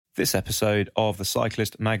This episode of the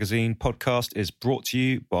Cyclist Magazine podcast is brought to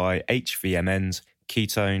you by HVMN's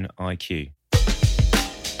Ketone IQ.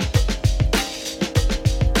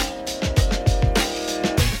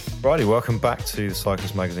 Righty, welcome back to the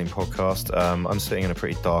Cyclist Magazine podcast. I'm sitting in a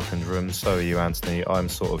pretty darkened room. So are you, Anthony. I'm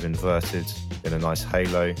sort of inverted in a nice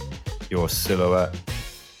halo. You're a silhouette.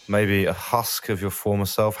 Maybe a husk of your former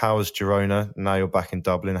self. How was Girona? Now you're back in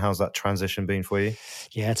Dublin. How's that transition been for you?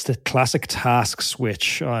 Yeah, it's the classic task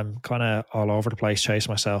switch. I'm kind of all over the place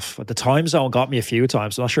chasing myself. The time zone got me a few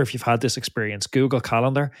times. I'm not sure if you've had this experience. Google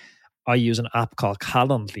Calendar. I use an app called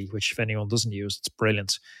Calendly, which if anyone doesn't use, it's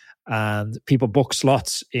brilliant. And people book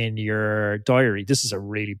slots in your diary. This is a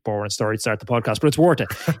really boring story to start the podcast, but it's worth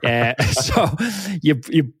it. So you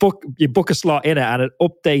book a slot in it, and it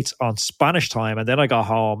updates on Spanish time. And then I got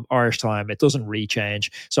home Irish time. It doesn't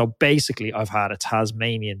rechange. So basically, I've had a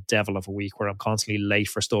Tasmanian devil of a week where I'm constantly late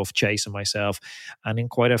for stuff, chasing myself, and in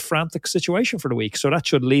quite a frantic situation for the week. So that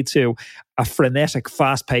should lead to a frenetic,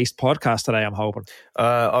 fast-paced podcast today, I'm hoping.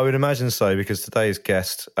 I would imagine so, because today's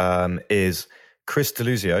guest is Chris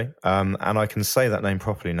Deluzio, and I can say that name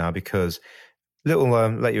properly now because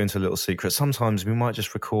let you into a little secret. Sometimes we might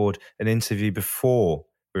just record an interview before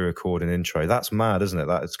we record an intro. That's mad, isn't it?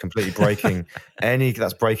 That is completely breaking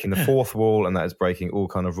that's breaking the fourth wall, and that is breaking all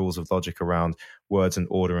kind of rules of logic around words and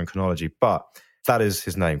order and chronology. But that is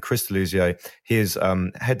his name, Chris Deluzio. He is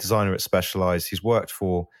head designer at Specialized. He's worked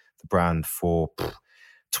for the brand for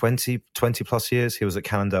 20 plus years. He was at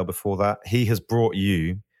Cannondale before that. He has brought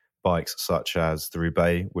you bikes such as the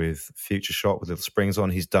Roubaix with Future Shock with little springs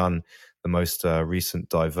on. He's done the most recent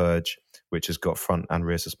Diverge, which has got front and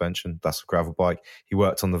rear suspension. That's a gravel bike. He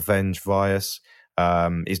worked on the Venge Vias.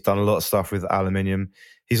 He's done a lot of stuff with aluminium.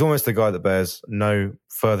 He's almost the guy that bears no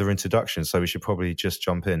further introduction, so we should probably just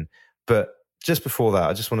jump in. But just before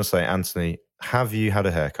that, I just want to say, Anthony, have you had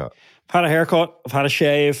a haircut? I've had a haircut. I've had a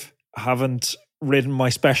shave. I haven't ridden my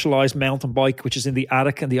Specialized mountain bike, which is in the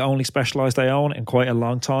attic and the only Specialized I own, in quite a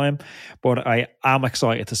long time. But I am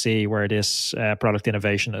excited to see where this product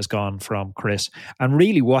innovation has gone from Chris, and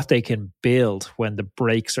really what they can build when the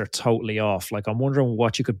brakes are totally off. Like, I'm wondering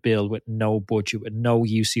what you could build with no budget, with no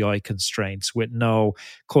UCI constraints, with no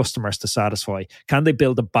customers to satisfy. Can they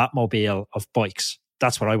build a Batmobile of bikes?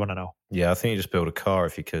 That's what I want to know. Yeah, I think you just build a car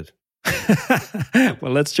if you could.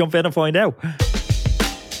 Well, let's jump in and find out.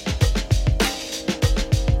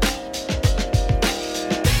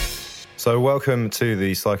 So welcome to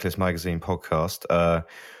the Cyclist Magazine podcast,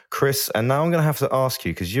 Chris. And now I'm going to have to ask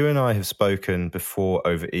you, because you and I have spoken before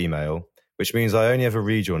over email, which means I only ever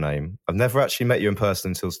read your name. I've never actually met you in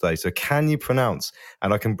person until today. So can you pronounce,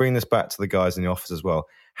 and I can bring this back to the guys in the office as well,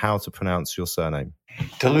 how to pronounce your surname?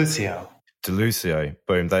 Deluzio. Deluzio.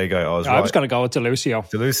 Boom, there you go. I was going to go with Deluzio.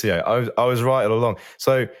 Deluzio. I was right all along.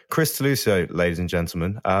 So Chris Deluzio, ladies and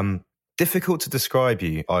gentlemen. Difficult to describe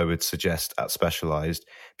you, I would suggest, at Specialized,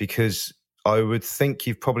 because I would think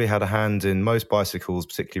you've probably had a hand in most bicycles,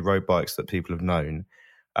 particularly road bikes that people have known.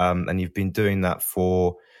 And you've been doing that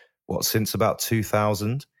for, since about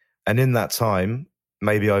 2000. And in that time,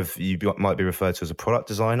 maybe you might be referred to as a product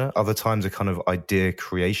designer. Other times a kind of idea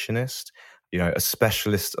creationist, a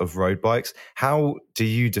specialist of road bikes. How do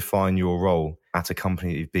you define your role at a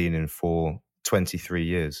company that you've been in for 23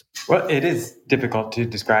 years? Well, it is difficult to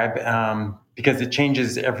describe because it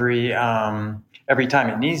changes every time.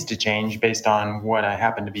 It needs to change based on what I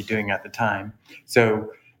happen to be doing at the time.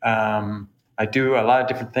 So I do a lot of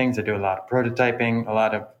different things. I do a lot of prototyping, a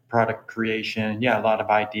lot of product creation, a lot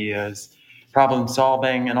of ideas, problem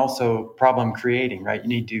solving, and also problem creating, right? You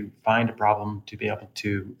need to find a problem to be able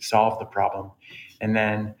to solve the problem. And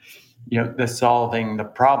then the solving the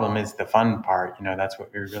problem is the fun part. That's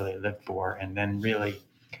what we really live for. And then really,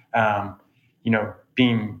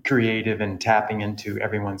 being creative and tapping into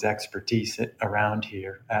everyone's expertise around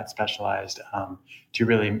here at Specialized to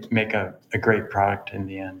really make a great product in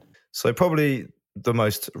the end. So probably the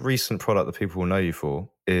most recent product that people will know you for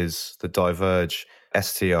is the Diverge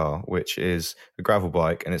STR, which is a gravel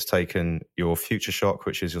bike, and it's taken your Future Shock,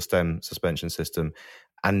 which is your stem suspension system,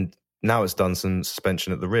 and now it's done some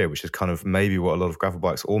suspension at the rear, which is kind of maybe what a lot of gravel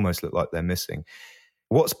bikes almost look like they're missing.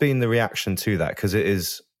 What's been the reaction to that? Because it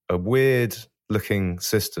is a weird looking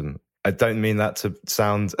system. I don't mean that to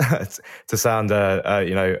sound like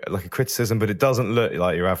a criticism, but it doesn't look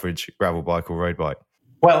like your average gravel bike or road bike.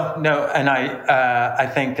 Well, no, and I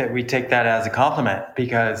think that we take that as a compliment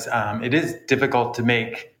because it is difficult to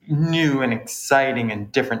make new and exciting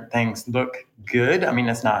and different things look good. I mean,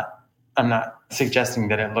 I'm not suggesting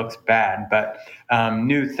that it looks bad, but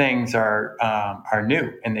new things are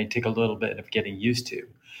new and they take a little bit of getting used to.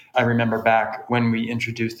 I remember back when we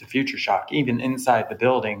introduced the Future Shock, even inside the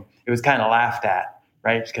building, it was kind of laughed at,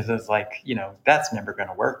 right? Because it was like, that's never going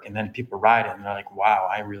to work. And then people ride it and they're like, wow,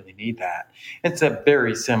 I really need that. It's a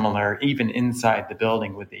very similar, even inside the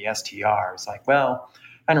building with the STR. It's like, well,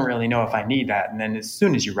 I don't really know if I need that. And then as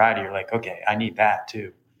soon as you ride it, you're like, okay, I need that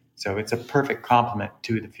too. So it's a perfect complement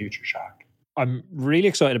to the Future Shock. I'm really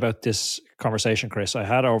excited about this conversation, Chris. I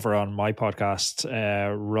had over on my podcast,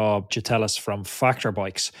 Rob Jatelis from Factor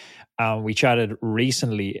Bikes. We chatted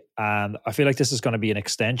recently, and I feel like this is going to be an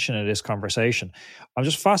extension of this conversation. I'm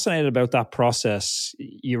just fascinated about that process.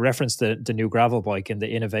 You referenced the new gravel bike and the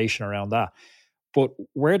innovation around that. But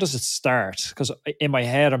where does it start? Because in my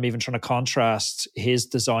head, I'm even trying to contrast his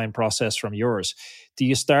design process from yours. Do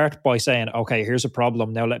you start by saying, okay, here's a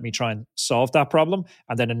problem, now let me try and solve that problem?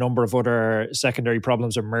 And then a number of other secondary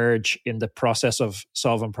problems emerge in the process of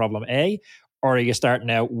solving problem A? Or are you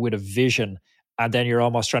starting out with a vision and then you're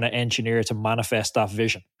almost trying to engineer to manifest that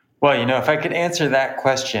vision? Well, if I could answer that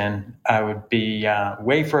question, I would be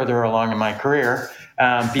way further along in my career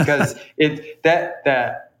because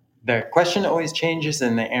the question always changes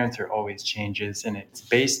and the answer always changes, and it's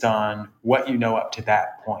based on what you know up to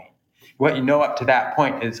that point. What you know up to that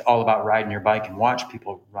point is all about riding your bike and watch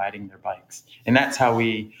people riding their bikes. And that's how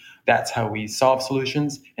we solve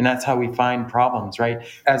solutions, and that's how we find problems, right?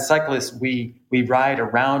 As cyclists, we ride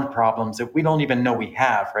around problems that we don't even know we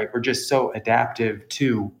have, right? We're just so adaptive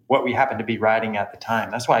to what we happen to be riding at the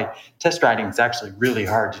time. That's why test riding is actually really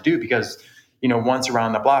hard to do because, once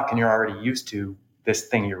around the block and you're already used to this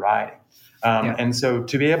thing you're riding. And so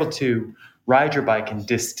to be able to ride your bike and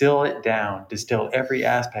distill it down, distill every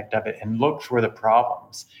aspect of it and look for the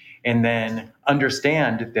problems and then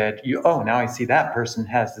understand that now I see that person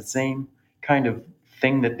has the same kind of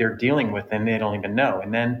thing that they're dealing with and they don't even know.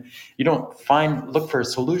 And then you don't look for a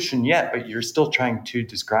solution yet, but you're still trying to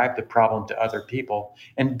describe the problem to other people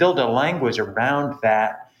and build a language around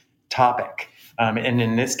that topic. And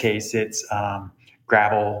in this case, it's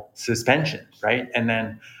gravel suspension, right? And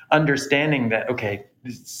then understanding that, okay,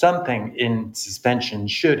 something in suspension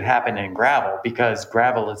should happen in gravel because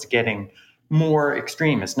gravel is getting more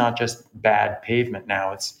extreme. It's not just bad pavement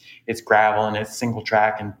now. It's gravel and it's single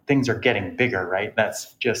track and things are getting bigger, right?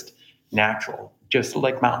 That's just natural, just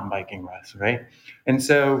like mountain biking was, right? And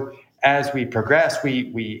so as we progress,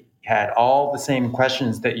 we had all the same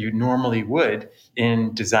questions that you normally would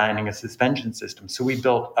in designing a suspension system. So we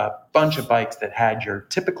built a bunch of bikes that had your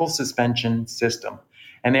typical suspension system.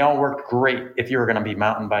 And they all worked great if you were going to be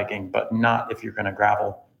mountain biking, but not if you're going to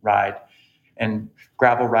gravel ride. And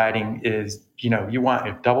gravel riding is, you want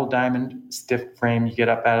a double diamond stiff frame. You get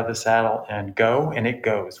up out of the saddle and go, and it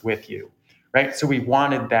goes with you, right? So we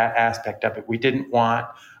wanted that aspect of it. We didn't want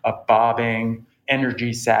a bobbing,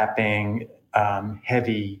 energy sapping,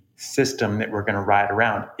 heavy system that we're going to ride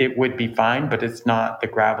around. It would be fine, but it's not the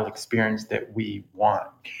gravel experience that we want.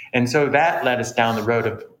 And so that led us down the road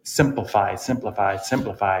of simplify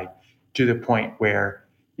to the point where,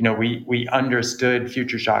 we understood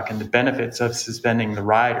Future Shock and the benefits of suspending the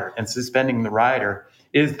rider. And suspending the rider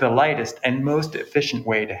is the lightest and most efficient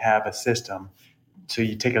way to have a system. So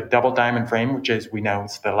you take a double diamond frame, which is, we know,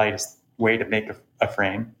 it's the lightest way to make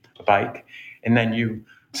a bike. And then you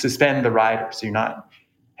suspend the rider. So you're not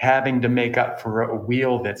having to make up for a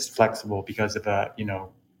wheel that's flexible because of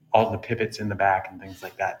all the pivots in the back and things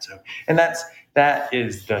like that. So, and that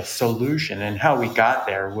is the solution. And how we got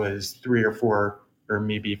there was 3 or 4 or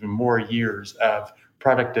maybe even more years of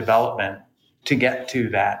product development to get to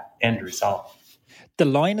that end result. The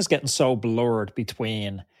line is getting so blurred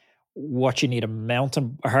between what you need a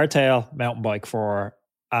hardtail mountain bike for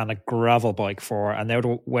and a gravel bike for, and now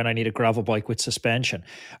when I need a gravel bike with suspension.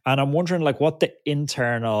 And I'm wondering what the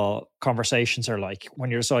internal conversations are like when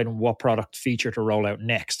you're deciding what product feature to roll out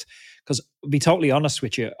next. Because to be totally honest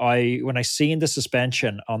with you, when I seen the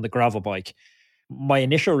suspension on the gravel bike, my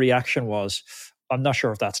initial reaction was, I'm not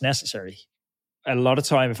sure if that's necessary. A lot of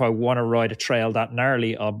time, if I want to ride a trail that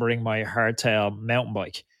gnarly, I'll bring my hardtail mountain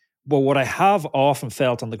bike. But what I have often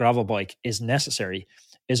felt on the gravel bike is necessary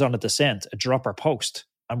is on a descent, a dropper post.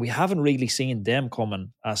 And we haven't really seen them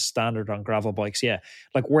coming as standard on gravel bikes yet.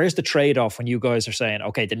 Where's the trade-off when you guys are saying,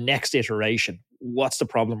 okay, the next iteration, what's the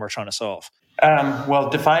problem we're trying to solve? Well,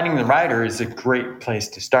 defining the rider is a great place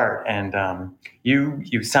to start. And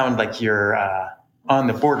you sound like you're on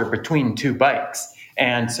the border between two bikes.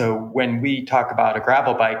 And so when we talk about a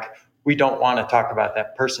gravel bike, we don't want to talk about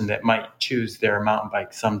that person that might choose their mountain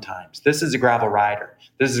bike sometimes. This is a gravel rider.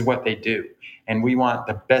 This is what they do. And we want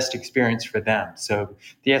the best experience for them. So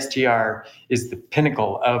the STR is the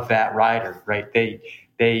pinnacle of that rider, right? They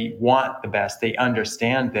They want the best. They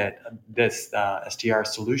understand that this STR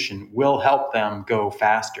solution will help them go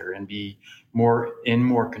faster and be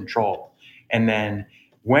more control. And then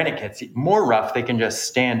when it gets more rough, they can just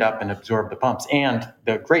stand up and absorb the pumps. And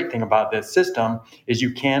the great thing about this system is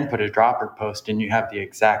you can put a dropper post and you have the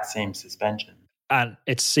exact same suspension. And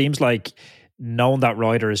it seems like knowing that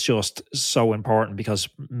rider is just so important, because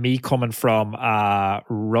me coming from a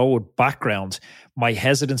road background, my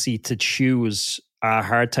hesitancy to choose a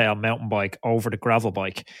hardtail mountain bike over the gravel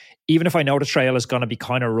bike, even if I know the trail is going to be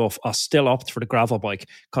kind of rough, I'll still opt for the gravel bike,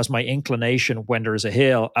 because my inclination when there's a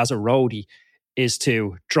hill as a roadie is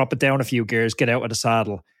to drop it down a few gears, get out of the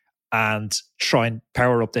saddle and try and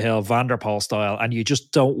power up the hill Van der Poel style. And you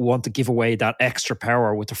just don't want to give away that extra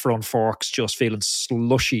power with the front forks just feeling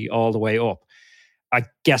slushy all the way up. I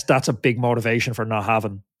guess that's a big motivation for not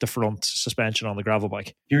having the front suspension on the gravel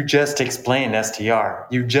bike. You just explained STR.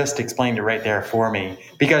 You just explained it right there for me.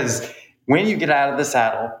 Because when you get out of the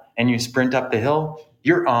saddle and you sprint up the hill,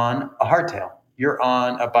 you're on a hardtail. You're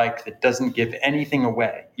on a bike that doesn't give anything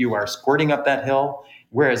away. You are squirting up that hill.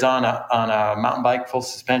 Whereas on a mountain bike, full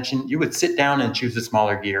suspension, you would sit down and choose a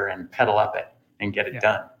smaller gear and pedal up it and get it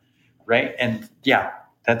done, right? And yeah,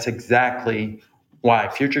 that's exactly why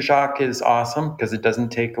Future Shock is awesome, because it doesn't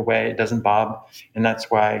take away, it doesn't bob, and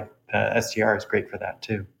that's why STR is great for that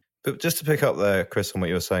too. But just to pick up there, Chris, on what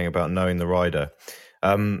you were saying about knowing the rider.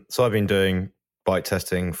 So I've been doing bike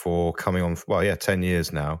testing for 10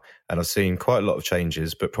 years now, and I've seen quite a lot of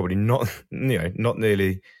changes, but probably not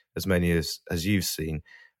nearly as many as you've seen.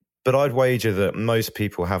 But I'd wager that most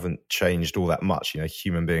people haven't changed all that much.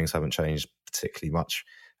 Human beings haven't changed particularly much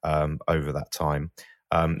over that time.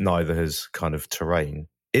 Neither has kind of terrain.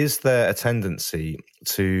 Is there a tendency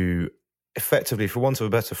to effectively, for want of a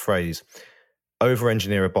better phrase,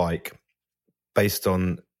 over-engineer a bike based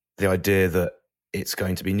on the idea that it's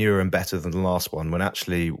going to be newer and better than the last one, when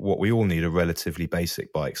actually what we all need are relatively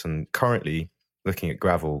basic bikes? And currently, looking at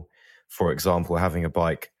gravel, for example, having a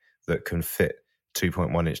bike that can fit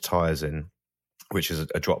 2.1-inch tyres in, which is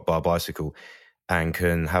a drop bar bicycle, and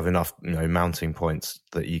can have enough mounting points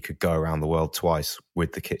that you could go around the world twice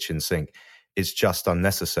with the kitchen sink, is just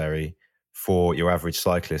unnecessary for your average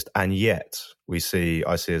cyclist. And yet I see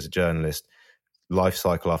as a journalist, life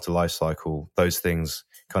cycle after life cycle, those things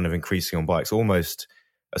kind of increasing on bikes, almost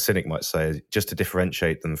a cynic might say, just to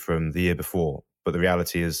differentiate them from the year before. But the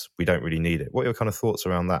reality is we don't really need it. What are your kind of thoughts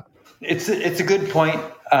around that? It's a good point,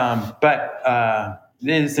 but it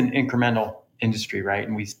is an incremental industry, right?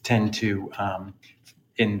 And we tend to,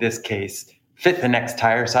 in this case, fit the next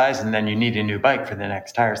tire size, and then you need a new bike for the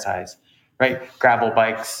next tire size, right? Gravel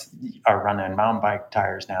bikes are running mountain bike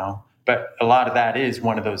tires now, but a lot of that is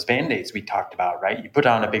one of those Band-Aids we talked about, right? You put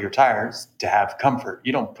on a bigger tires to have comfort.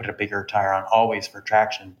 You don't put a bigger tire on always for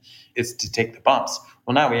traction. It's to take the bumps.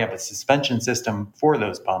 Well, now we have a suspension system for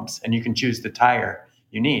those bumps, and you can choose the tire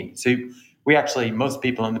you need. So most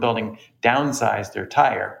people in the building downsize their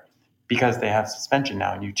tire because they have suspension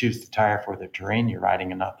now, and you choose the tire for the terrain you're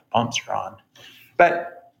riding and not the bumps you're on.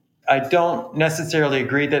 But I don't necessarily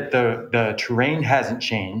agree that the terrain hasn't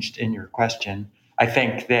changed in your question. I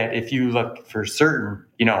think that if you look for certain,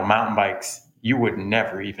 mountain bikes, you would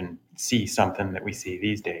never even see something that we see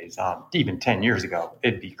these days. Even 10 years ago,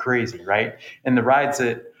 it'd be crazy, right? And the rides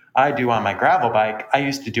that I do on my gravel bike, I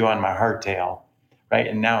used to do on my hardtail, right?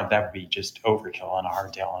 And now that would be just overkill on a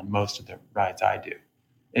hardtail on most of the rides I do.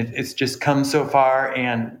 It's just come so far,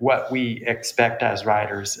 and what we expect as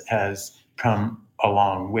riders has come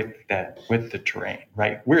along with the terrain,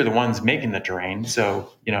 right? We're the ones making the terrain, so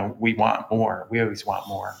we want more. We always want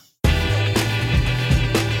more.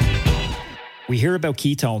 We hear about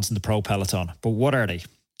ketones in the pro peloton, but what are they?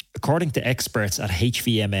 According to experts at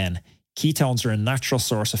HVMN, ketones are a natural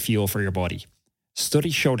source of fuel for your body.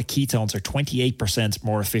 Studies show that ketones are 28%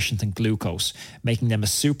 more efficient than glucose, making them a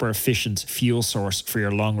super efficient fuel source for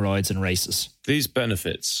your long rides and races. These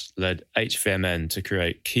benefits led HVMN to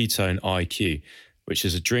create Ketone IQ, which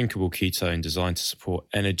is a drinkable ketone designed to support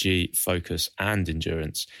energy, focus, and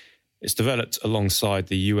endurance. It's developed alongside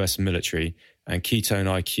the US military, and Ketone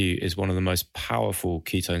IQ is one of the most powerful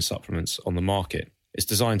ketone supplements on the market. It's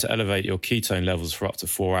designed to elevate your ketone levels for up to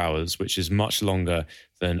 4 hours, which is much longer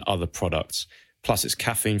than other products. Plus, it's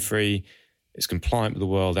caffeine-free, it's compliant with the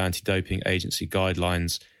World Anti-Doping Agency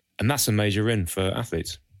guidelines, and that's a major win for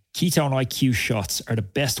athletes. Ketone IQ shots are the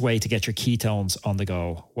best way to get your ketones on the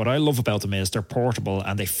go. What I love about them is they're portable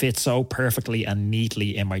and they fit so perfectly and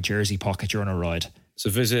neatly in my jersey pocket during a ride. So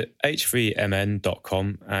visit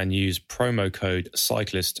hvmn.com and use promo code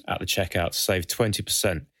CYCLIST at the checkout to save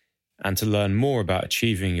 20%. And to learn more about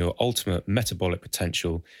achieving your ultimate metabolic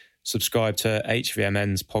potential, subscribe to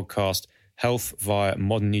HVMN's podcast, Health via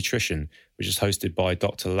Modern Nutrition, which is hosted by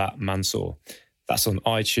Dr. Lat Mansour. That's on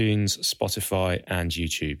iTunes, Spotify, and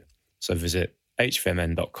YouTube. So visit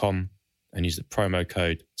hvmn.com and use the promo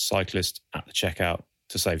code CYCLIST at the checkout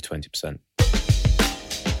to save 20%.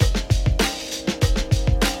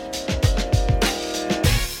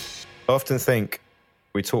 I often think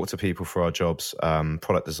we talk to people for our jobs,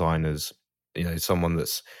 product designers, someone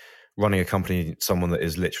that's running a company, someone that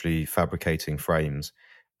is literally fabricating frames.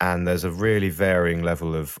 And there's a really varying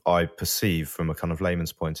level of, I perceive from a kind of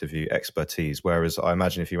layman's point of view, expertise. Whereas I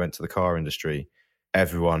imagine if you went to the car industry,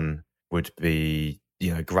 everyone would be,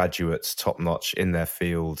 graduates, top notch in their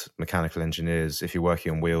field, mechanical engineers. If you're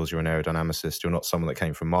working on wheels, you're an aerodynamicist. You're not someone that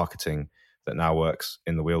came from marketing that now works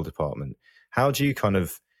in the wheel department. How do you kind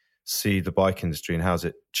of see the bike industry and how's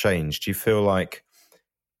it changed? Do you feel like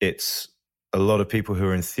it's a lot of people who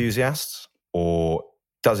are enthusiasts, or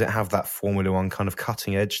does it have that Formula One kind of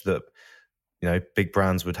cutting edge that, big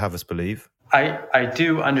brands would have us believe? I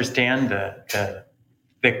do understand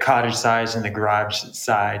the cottage size and the garage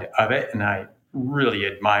side of it, and I really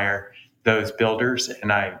admire those builders,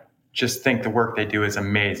 and I just think the work they do is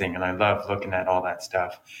amazing, and I love looking at all that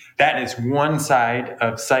stuff. That is one side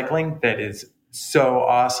of cycling that is so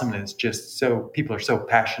awesome. It's just so people are so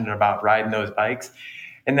passionate about riding those bikes.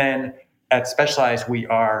 And then at Specialized, we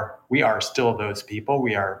are still those people.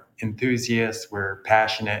 We are enthusiasts, we're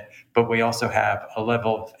passionate, but we also have a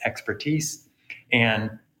level of expertise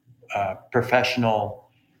and professional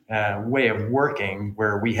way of working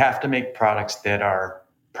where we have to make products that are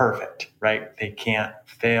perfect, right? They can't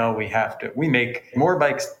fail. We make more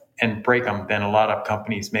bikes and break them than a lot of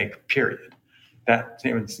companies make, period.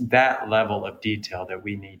 It's that level of detail that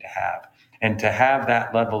we need to have. And to have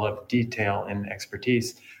that level of detail and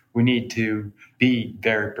expertise, we need to be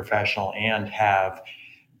very professional and have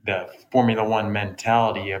the Formula One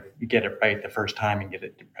mentality of get it right the first time and get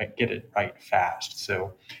it right fast.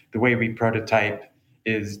 So the way we prototype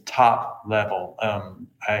is top level.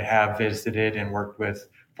 I have visited and worked with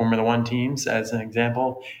Formula One teams as an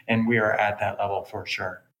example, and we are at that level for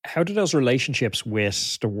sure. How do those relationships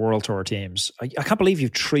with the World Tour teams? I can't believe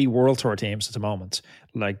you've 3 World Tour teams at the moment.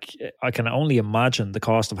 Like, I can only imagine the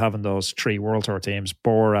cost of having those 3 World Tour teams,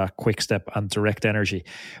 Bora, Quickstep and Direct Energy.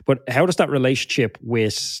 But how does that relationship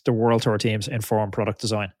with the World Tour teams inform product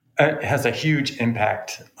design? It has a huge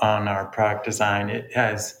impact on our product design. It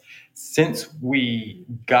has, since we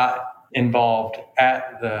got involved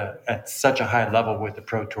at such a high level with the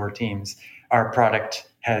Pro Tour teams, our product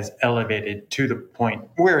has elevated to the point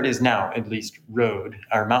where it is now, at least road.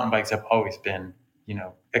 Our mountain bikes have always been,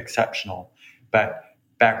 exceptional. But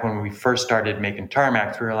back when we first started making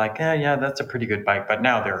tarmacs, we were like, yeah, that's a pretty good bike. But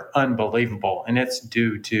now they're unbelievable. And it's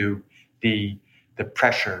due to the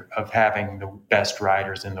pressure of having the best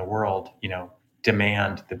riders in the world,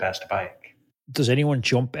 demand the best bike. Does anyone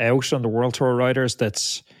jump out on the World Tour riders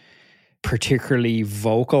that's particularly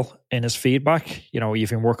vocal in his feedback?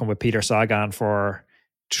 You've been working with Peter Sagan for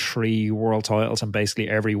 3 world titles and basically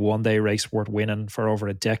every one-day race worth winning for over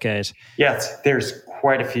a decade. Yes, there's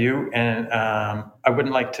quite a few, and I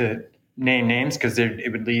wouldn't like to name names because it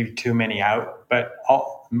would leave too many out, but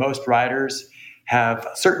most riders have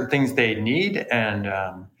certain things they need, and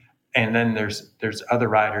then there's other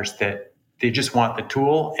riders that they just want the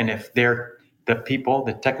tool, and if they're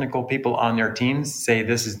the technical people on their teams say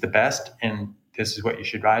this is the best and this is what you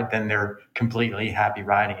should ride, then they're completely happy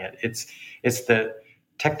riding it. It's the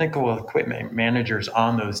technical equipment managers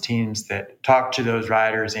on those teams that talk to those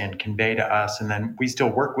riders and convey to us, and then we still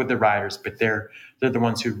work with the riders, but they're the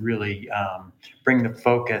ones who really bring the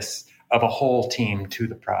focus of a whole team to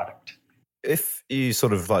the product. If you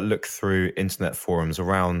sort of like look through internet forums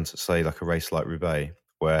around, say, like a race like Roubaix,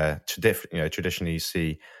 where traditionally you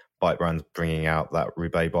see bike brands bringing out that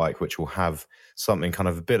Roubaix bike, which will have something kind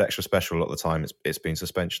of a bit extra special a lot of the time. It's been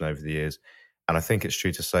suspension over the years, and I think it's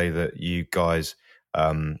true to say that you guys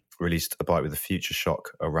released a bike with a Future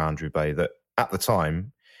Shock around Roubaix that at the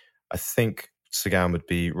time I think Sagan would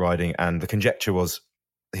be riding, and the conjecture was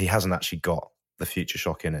he hasn't actually got the Future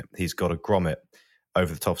Shock in it. He's got a grommet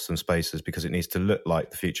over the top of some spaces because it needs to look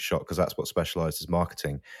like the Future Shock, because that's what Specialized is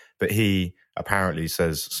marketing. But he apparently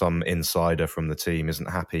says some insider from the team isn't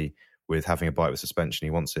happy with having a bike with suspension.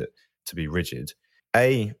 He wants it to be rigid.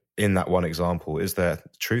 A, in that one example, is there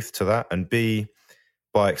truth to that? And B,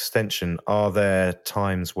 by extension, are there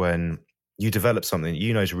times when you develop something that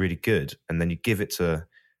you know is really good and then you give it to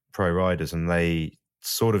pro riders and they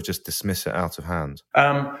sort of just dismiss it out of hand?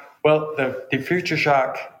 Well, the Future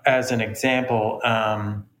Shock, as an example,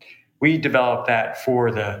 we developed that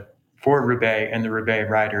for Roubaix, and the Roubaix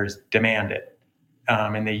riders demand it.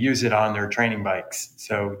 And they use it on their training bikes.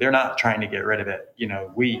 So they're not trying to get rid of it.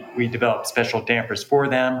 We developed special dampers for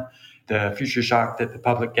them. The Future Shock that the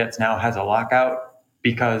public gets now has a lockout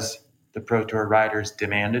because the Pro Tour riders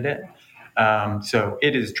demanded it. So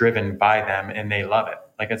it is driven by them, and they love it.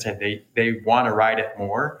 Like I said, they want to ride it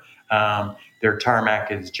more. Their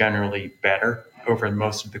tarmac is generally better over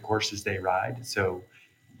most of the courses they ride. So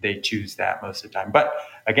they choose that most of the time. But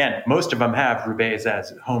again, most of them have Roubaix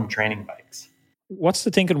as home training bikes. What's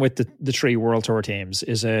the thinking with the 3 World Tour teams?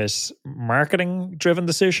 Is it marketing driven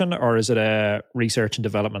decision, or is it a research and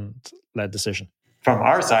development led decision? From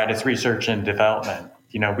our side, it's research and development.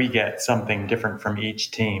 We get something different from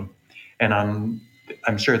each team, and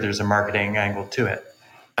I'm sure there's a marketing angle to it.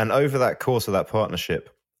 And over that course of that partnership,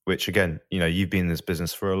 which again, you've been in this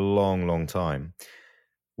business for a long, long time,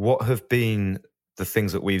 what have been the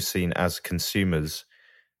things that we've seen as consumers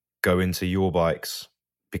go into your bikes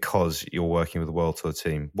because you're working with a World Tour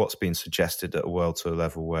team? What's been suggested at a World Tour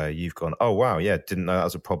level where you've gone, oh, wow, yeah, didn't know that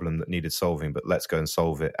was a problem that needed solving, but let's go and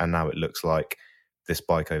solve it. And now it looks like this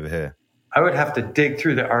bike over here. I would have to dig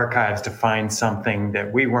through the archives to find something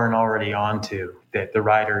that we weren't already onto that the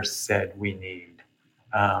riders said we need.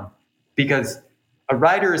 Because a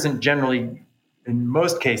rider isn't generally, in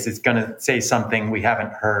most cases, going to say something we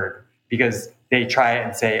haven't heard because they try it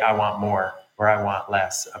and say, I want more or I want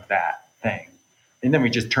less of that thing. And then we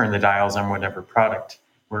just turn the dials on whatever product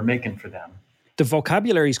we're making for them. The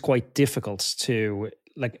vocabulary is quite difficult to,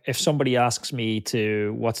 like, if somebody asks me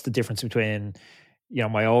what's the difference between,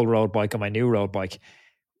 my old road bike and my new road bike,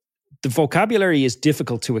 the vocabulary is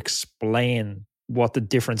difficult to explain what the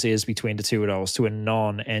difference is between the two of those to a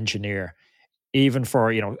non-engineer. Even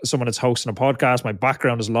for, someone that's hosting a podcast, my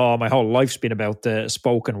background is law, my whole life's been about the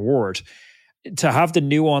spoken word. To have the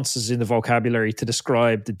nuances in the vocabulary to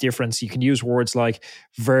describe the difference, you can use words like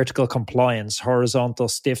vertical compliance, horizontal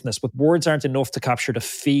stiffness, but words aren't enough to capture the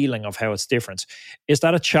feeling of how it's different. Is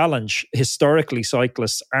that a challenge? Historically,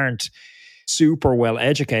 cyclists aren't super well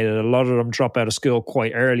educated. A lot of them drop out of school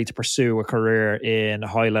quite early to pursue a career in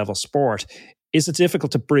high-level sport. Is it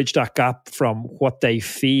difficult to bridge that gap from what they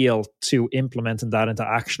feel to implementing that into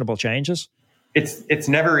actionable changes? It's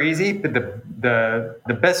never easy, but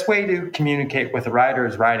the best way to communicate with a rider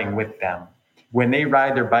is riding with them. When they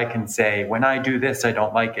ride their bike and say, when I do this, I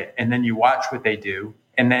don't like it. And then you watch what they do.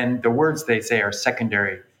 And then the words they say are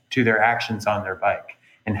secondary to their actions on their bike.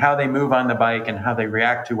 And how they move on the bike and how they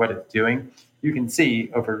react to what it's doing. You can see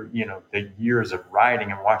over, the years of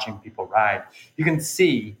riding and watching people ride, you can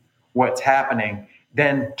see what's happening,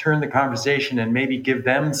 then turn the conversation and maybe give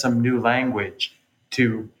them some new language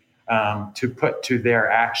to put to their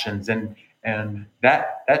actions. And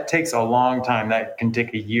that takes a long time. That can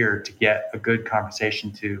take a year to get a good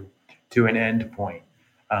conversation to an end point.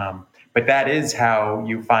 But that is how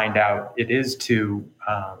you find out it is too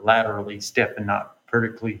laterally stiff and not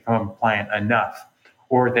vertically compliant enough,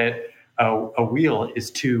 or that a wheel is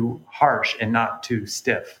too harsh and not too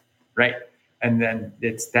stiff, right? And then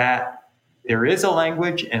it's that there is a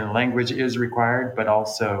language, and language is required, but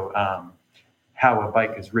also how a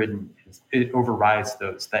bike is ridden, it overrides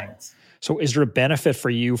those things. So is there a benefit for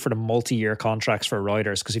you for the multi-year contracts for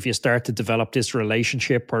riders? Because if you start to develop this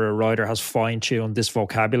relationship where a rider has fine-tuned this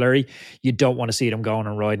vocabulary, you don't want to see them going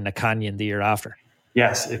and riding a canyon the year after.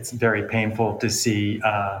 Yes, it's very painful to see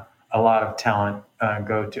a lot of talent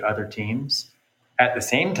go to other teams. At the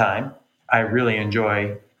same time, I really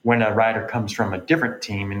enjoy when a rider comes from a different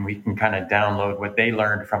team and we can kind of download what they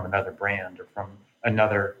learned from another brand or from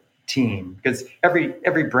another team, because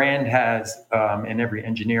every brand has and every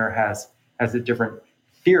engineer has a different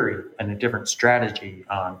theory and a different strategy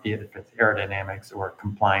on if it's aerodynamics or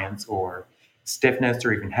compliance or stiffness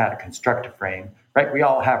or even how to construct a frame, right? We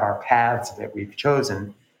all have our paths that we've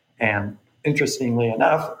chosen, and interestingly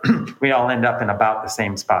enough, we all end up in about the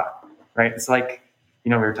same spot, right? It's like,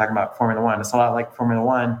 we were talking about Formula One. It's a lot like Formula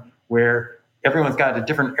One, where everyone's got a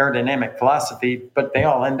different aerodynamic philosophy, but they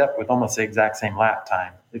all end up with almost the exact same lap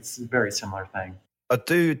time. It's a very similar thing. I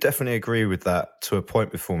do definitely agree with that to a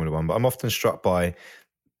point with Formula One, but I'm often struck by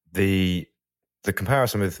the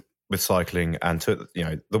comparison with cycling and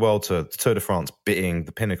the World Tour, the Tour de France being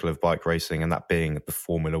the pinnacle of bike racing and that being the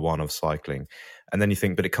Formula One of cycling. And then you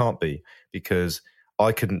think, but it can't be, because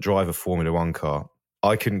I couldn't drive a Formula One car.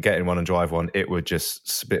 I couldn't get in one and drive one. It would just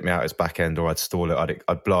spit me out its back end, or I'd stall it.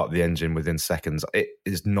 I'd blow up the engine within seconds. It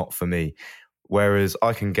is not for me. Whereas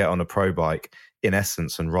I can get on a pro bike in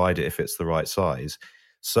essence and ride it if it's the right size.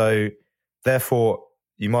 So therefore,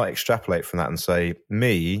 you might extrapolate from that and say,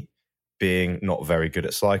 me being not very good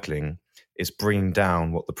at cycling is bringing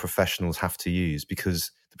down what the professionals have to use,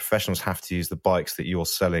 because the professionals have to use the bikes that you're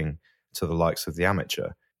selling to the likes of the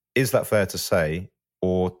amateur. Is that fair to say?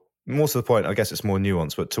 Or more to the point, I guess it's more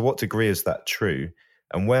nuanced, but to what degree is that true?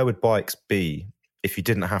 And where would bikes be if you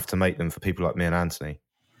didn't have to make them for people like me and Anthony?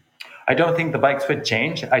 I don't think the bikes would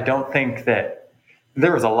change. I don't think that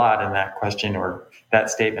there was a lot in that question or that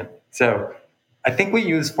statement. So I think we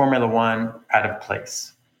use Formula One out of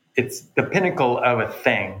place. It's the pinnacle of a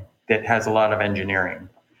thing that has a lot of engineering.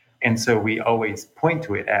 And so we always point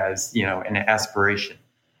to it as, an aspiration.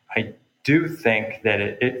 I do think that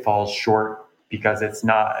it falls short because it's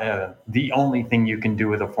not the only thing you can do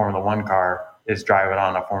with a Formula One car is drive it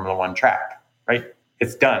on a Formula One track, right?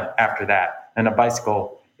 It's done after that. And a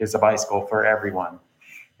bicycle is a bicycle for everyone.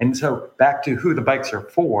 And so back to who the bikes are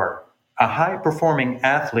for, a high-performing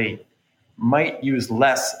athlete might use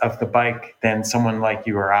less of the bike than someone like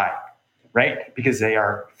you or I, right? Because they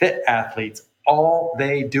are fit athletes. All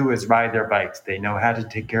they do is ride their bikes. They know how to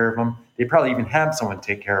take care of them. They probably even have someone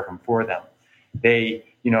take care of them for them. They,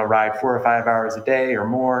 ride 4 or 5 hours a day or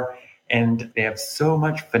more, and they have so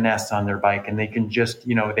much finesse on their bike, and they can just,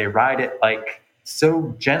 they ride it like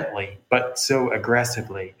so gently, but so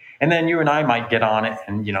aggressively. And then you and I might get on it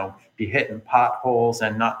and, be hitting potholes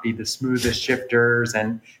and not be the smoothest shifters.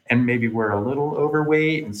 And maybe we're a little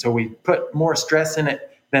overweight. And so we put more stress in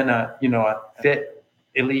it than a fit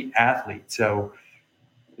elite athlete. So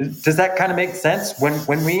does that kind of make sense?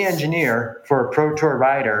 When we engineer for a Pro Tour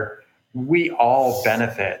rider, we all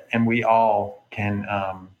benefit and we all can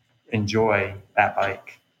enjoy that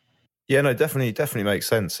bike. Yeah, no, definitely makes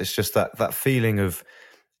sense. It's just that feeling of,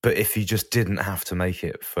 but if you just didn't have to make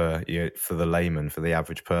it for the layman, for the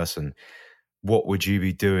average person, what would you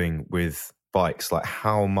be doing with bikes? Like,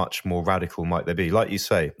 how much more radical might they be? Like you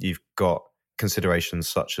say, you've got considerations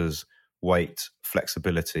such as weight,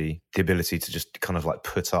 flexibility, the ability to just kind of like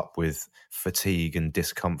put up with fatigue and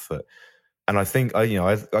discomfort. And I think,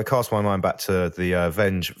 I cast my mind back to the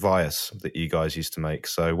Venge Vias that you guys used to make.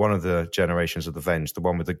 So one of the generations of the Venge, the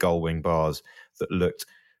one with the gull wing bars that looked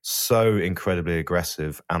so incredibly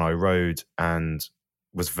aggressive, and I rode and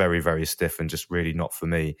was very, very stiff and just really not for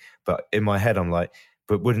me. But in my head, I'm like,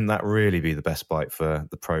 but wouldn't that really be the best bike for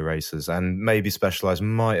the pro racers? And maybe Specialized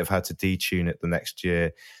might have had to detune it the next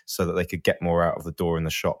year so that they could get more out of the door in the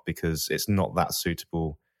shop, because it's not that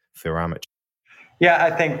suitable for amateur. Yeah, I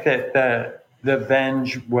think that the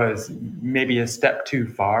Venge was maybe a step too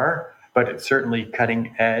far, but it's certainly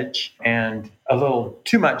cutting edge and a little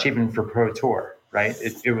too much even for Pro Tour, right?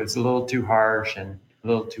 It was a little too harsh and a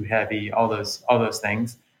little too heavy, all those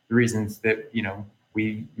things, the reasons that,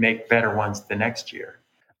 we make better ones the next year.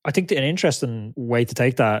 I think an interesting way to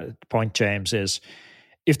take that point, James, is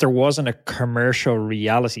if there wasn't a commercial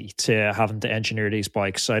reality to having to engineer these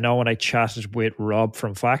bikes. I know when I chatted with Rob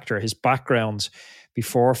from Factor, his background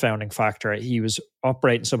before founding Factor, he was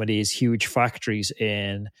operating some of these huge factories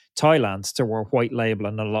in Thailand to were white label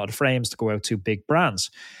and a lot of frames to go out to big brands.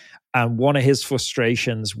 And one of his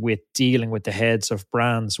frustrations with dealing with the heads of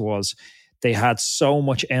brands was they had so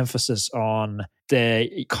much emphasis on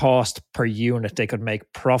the cost per unit they could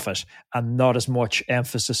make profit, and not as much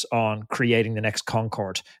emphasis on creating the next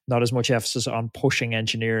Concorde, not as much emphasis on pushing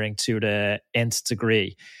engineering to the nth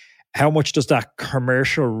degree. How much does that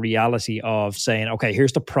commercial reality of saying, okay,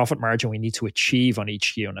 here's the profit margin we need to achieve on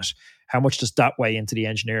each unit, how much does that weigh into the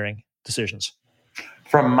engineering decisions?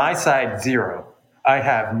 From my side, zero. I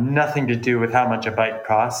have nothing to do with how much a bike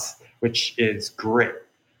costs, which is great.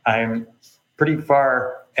 I'm pretty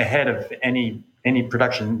far ahead of any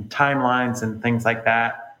production timelines and things like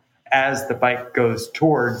that. As the bike goes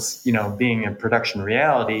towards, being a production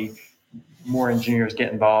reality, more engineers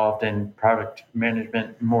get involved and product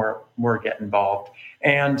management more get involved.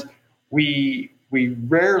 And we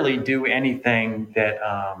rarely do anything that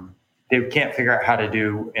they can't figure out how to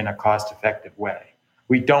do in a cost-effective way.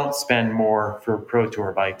 We don't spend more for Pro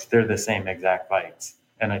Tour bikes. They're the same exact bikes.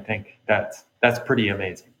 And I think that's pretty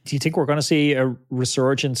amazing. Do you think we're going to see a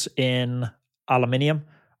resurgence in aluminium?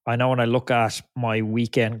 I know when I look at my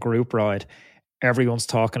weekend group ride, everyone's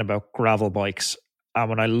talking about gravel bikes. And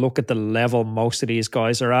when I look at the level most of these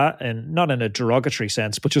guys are at, and not in a derogatory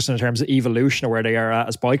sense, but just in terms of evolution of where they are at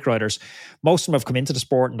as bike riders, most of them have come into the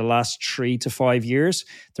sport in the last 3 to 5 years.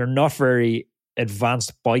 They're not very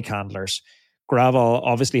advanced bike handlers. Gravel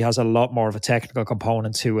obviously has a lot more of a technical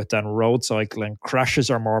component to it than road cycling. Crashes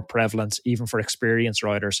are more prevalent, even for experienced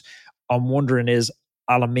riders. I'm wondering, is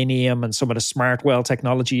aluminium and some of the Smartwell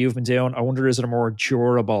technology you've been doing, I wonder, is it a more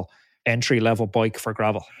durable entry-level bike for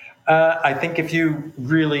gravel? I think if you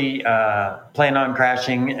really plan on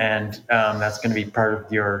crashing and that's going to be part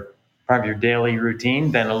of your daily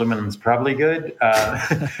routine, then aluminum is probably good.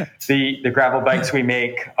 The gravel bikes we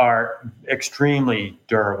make are extremely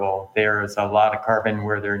durable. There is a lot of carbon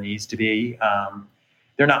where there needs to be.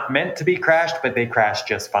 They're not meant to be crashed, but they crash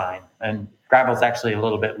just fine. And gravel is actually a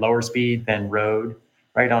little bit lower speed than road.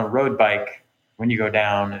 Right, on a road bike, when you go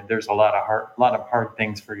down, there's a lot of hard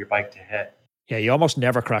things for your bike to hit. Yeah, you almost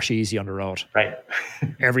never crash easy on the road. Right.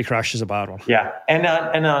 Every crash is a bad one. Yeah, and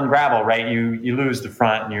on gravel, right, you lose the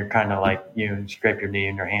front and you're kind of like, you scrape your knee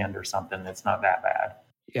in your hand or something. It's not that bad.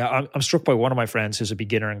 Yeah, I'm struck by one of my friends who's a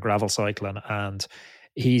beginner in gravel cycling, and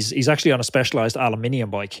he's actually on a specialized aluminium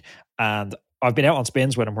bike, and I've been out on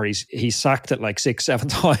spins with him where he's sacked it like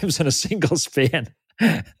 6-7 times in a single spin.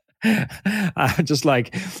 I'm just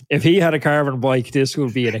like, if he had a carbon bike, this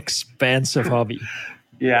would be an expensive hobby.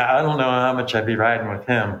 Yeah, I don't know how much I'd be riding with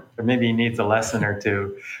him, or maybe he needs a lesson or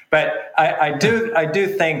two. But I do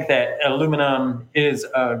think that aluminum is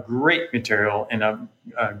a great material and a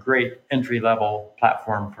great entry level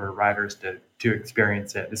platform for riders to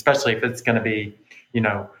experience it, especially if it's going to be,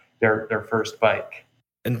 their first bike.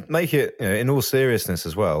 And make it, in all seriousness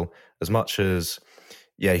as well, as much as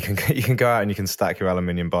you can go out and you can stack your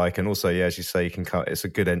aluminium bike, and also as you say, it's a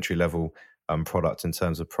good entry level product in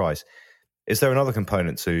terms of price. Is there another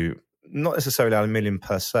component to, not necessarily aluminium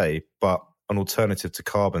per se, but an alternative to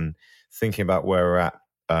carbon, thinking about where we're at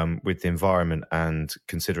with the environment and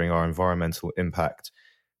considering our environmental impact,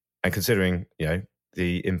 and considering,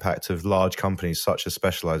 the impact of large companies such as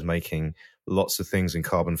Specialized making lots of things in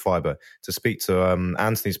carbon fiber? To speak to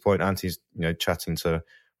Anthony's point, Anthony's chatting to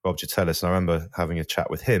Rob Jatelis, and I remember having a chat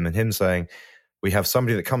with him and him saying, we have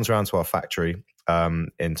somebody that comes around to our factory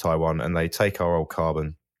in Taiwan, and they take our old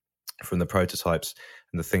carbon from the prototypes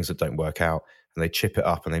and the things that don't work out, and they chip it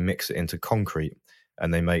up and they mix it into concrete,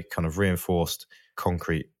 and they make kind of reinforced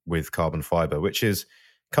concrete with carbon fiber, which is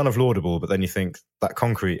kind of laudable. But then you think that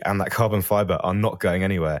concrete and that carbon fiber are not going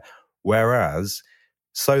anywhere. Whereas,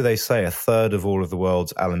 so they say, a third of all of the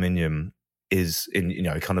world's aluminium is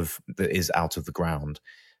is out of the ground,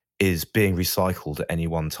 is being recycled at any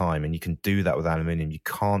one time. And you can do that with aluminium. You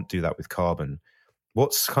can't do that with carbon.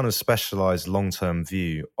 What's kind of Specialized long-term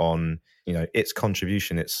view on, its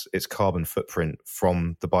contribution, its carbon footprint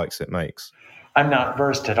from the bikes it makes? I'm not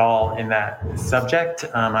versed at all in that subject.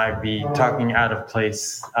 I'd be talking out of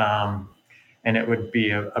place, and it would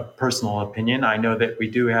be a personal opinion. I know that we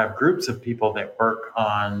do have groups of people that work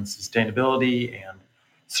on sustainability, and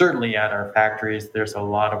certainly at our factories, there's a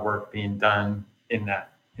lot of work being done in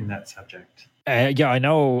that subject. I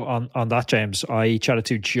know on that, James. I chatted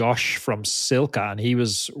to Josh from Silka, and he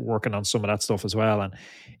was working on some of that stuff as well. And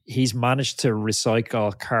he's managed to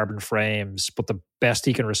recycle carbon frames, but the best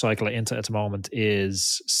he can recycle it into at the moment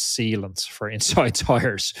is sealant for inside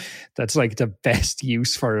tires. That's like the best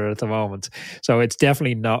use for it at the moment. So it's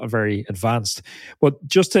definitely not very advanced. But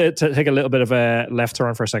just to take a little bit of a left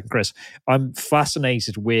turn for a second, Chris, I'm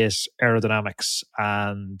fascinated with aerodynamics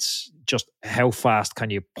and just how fast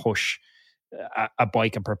can you push a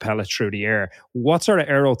bike and propel it through the air. What sort of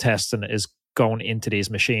aero testing is going into these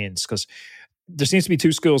machines? Because there seems to be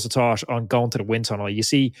two schools of thought on going to the wind tunnel. You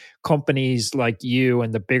see companies like you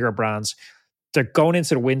and the bigger brands, they're going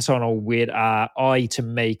into the wind tunnel with an eye to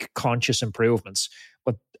make conscious improvements.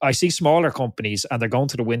 But I see smaller companies and they're going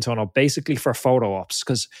to the wind tunnel basically for photo ops,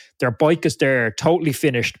 because their bike is there, totally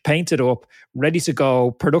finished, painted up, ready to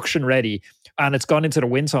go, production ready, and it's gone into the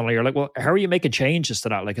wind tunnel. You're like, well, how are you making changes to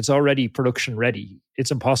that? Like, it's already production ready.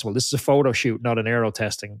 It's impossible. This is a photo shoot, not an aero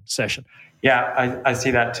testing session. Yeah, I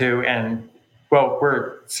see that too. And well,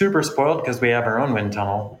 we're super spoiled because we have our own wind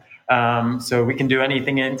tunnel. So we can do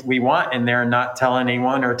anything we want in there and not tell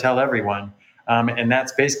anyone or tell everyone. And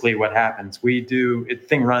that's basically what happens.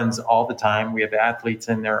 Thing runs all the time. We have athletes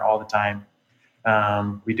in there all the time.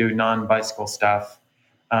 We do non-bicycle stuff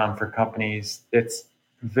for companies. It's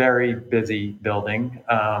very busy building.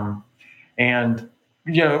 And,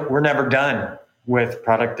 we're never done with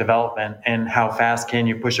product development. And how fast can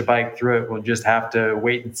you push a bike through it? We'll just have to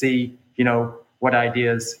wait and see, what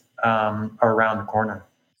ideas are around the corner.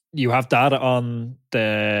 You have data on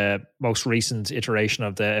the most recent iteration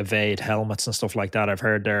of the Evade helmets and stuff like that. I've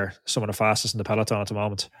heard they're some of the fastest in the peloton at the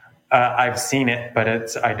moment. I've seen it,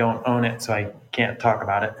 but I don't own it, so I can't talk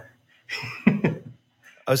about it.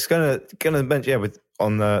 I was going to mention,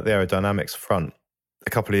 on the aerodynamics front, a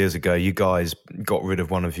couple of years ago, you guys got rid of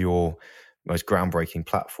one of your most groundbreaking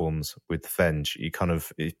platforms with the Fenge. You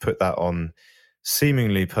put that on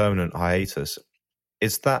seemingly permanent hiatus.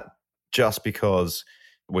 Is that just because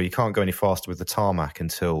you can't go any faster with the tarmac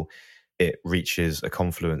until it reaches a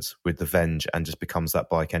confluence with the Venge and just becomes that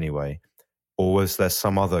bike anyway? Or was there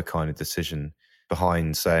some other kind of decision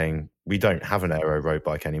behind saying we don't have an aero road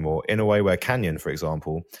bike anymore, in a way where Canyon, for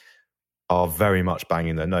example, are very much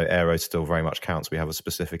banging their no, aero still very much counts. We have a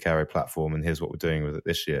specific aero platform and here's what we're doing with it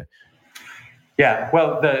this year. Yeah,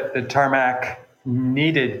 well, the tarmac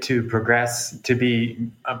needed to progress to be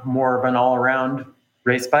more of an all-around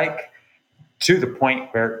race bike, to the point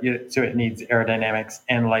where so it needs aerodynamics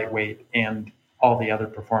and lightweight and all the other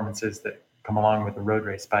performances that come along with a road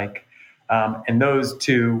race bike. And those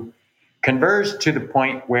two converge to the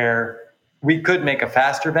point where we could make a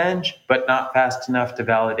faster Venge, but not fast enough to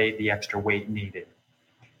validate the extra weight needed.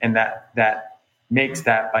 And that makes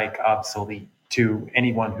that bike obsolete to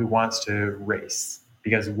anyone who wants to race,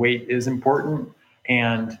 because weight is important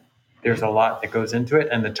and there's a lot that goes into it.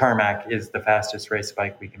 And the tarmac is the fastest race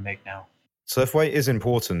bike we can make now. So if weight is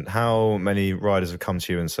important, how many riders have come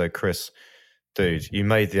to you and said, Chris, dude, you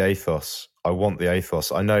made the Athos. I want the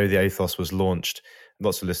Athos. I know the Athos was launched.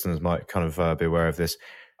 Lots of listeners might kind of be aware of this.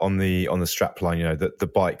 On the strapline, you know, that the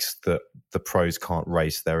bikes that the pros can't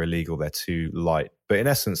race, they're illegal, they're too light. But in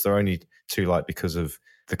essence, they're only too light because of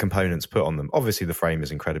the components put on them. Obviously, the frame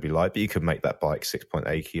is incredibly light, but you could make that bike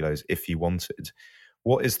 6.8 kilos if you wanted.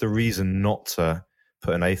 What is the reason not to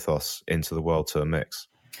put an Athos into the World Tour mix?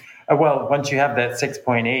 Well, once you have that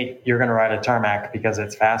 6.8, you're going to ride a tarmac because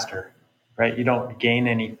it's faster, right? You don't gain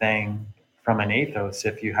anything from an Athos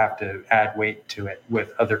if you have to add weight to it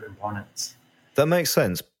with other components. That makes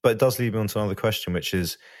sense, but it does lead me on to another question, which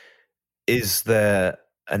is there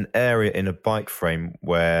an area in a bike frame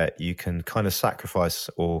where you can kind of sacrifice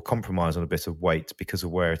or compromise on a bit of weight because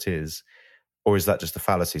of where it is? Or is that just a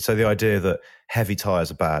fallacy? So the idea that heavy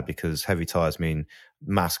tyres are bad because heavy tyres mean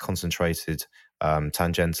mass concentrated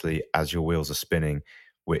tangentially as your wheels are spinning,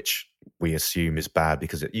 which we assume is bad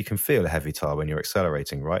because you can feel a heavy tyre when you're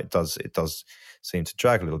accelerating, right? It does seem to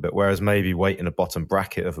drag a little bit, whereas maybe weight in a bottom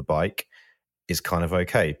bracket of a bike is kind of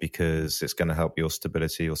okay because it's going to help your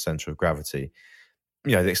stability or center of gravity.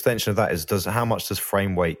 You know, the extension of that is, how much does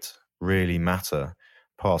frame weight really matter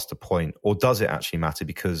past a point? Or does it actually matter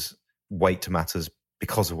because weight matters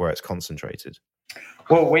because of where it's concentrated?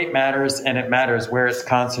 Well, weight matters, and it matters where it's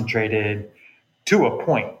concentrated to a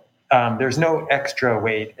point. There's no extra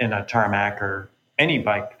weight in a tarmac or any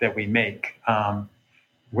bike that we make.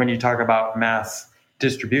 When you talk about mass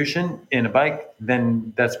distribution in a bike,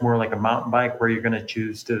 then that's more like a mountain bike where you're going to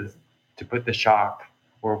choose to put the shock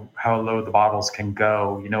or how low the bottles can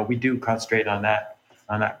go. You know, we do concentrate on that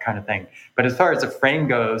kind of thing. But as far as the frame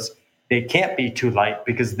goes, they can't be too light,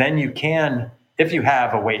 because then you can, if you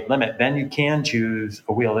have a weight limit, then you can choose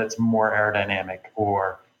a wheel that's more aerodynamic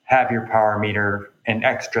or have your power meter and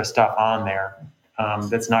extra stuff on there.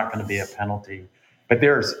 That's not going to be a penalty. But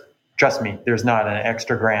trust me, there's not an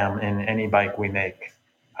extra gram in any bike we make.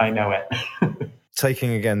 I know it.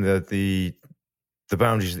 Taking again the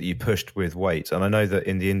boundaries that you pushed with weight, and I know that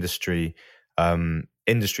in the industry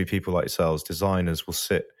people like yourselves, designers, will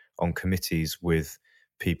sit on committees with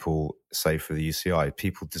people, say for the UCI,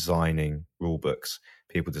 people designing rule books,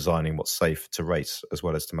 people designing what's safe to race as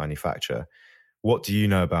well as to manufacture. What do you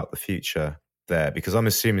know about the future there? Because I'm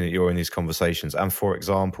assuming that you're in these conversations. And for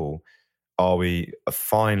example, are we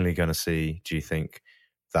finally going to see, do you think,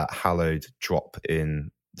 that hallowed drop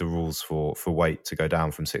in the rules for weight to go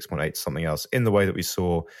down from 6.8 to something else, in the way that we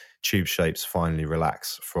saw tube shapes finally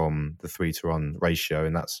relax from the 3-to-1 ratio?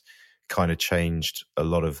 And that's kind of changed a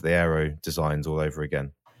lot of the aero designs all over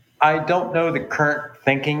again. I don't know the current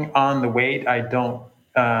thinking on the weight. I don't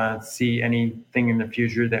see anything in the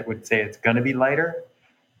future that would say it's going to be lighter.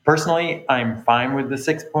 Personally, I'm fine with the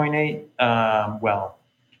 6.8. Well,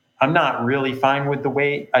 I'm not really fine with the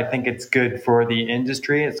weight. I think it's good for the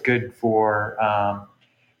industry. It's good for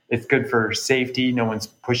safety. No one's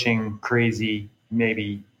pushing crazy,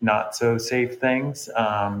 maybe not so safe things.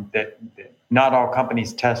 That not all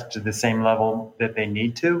companies test to the same level that they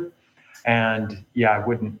need to. And yeah, I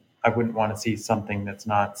wouldn't want to see something that's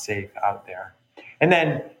not safe out there. And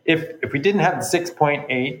then if we didn't have the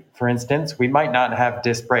 6.8, for instance, we might not have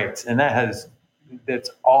disc brakes, and that's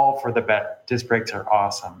all for the better. Disc brakes are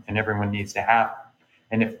awesome, and everyone needs to have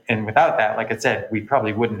them. And without that, like I said, we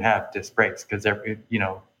probably wouldn't have disc brakes, because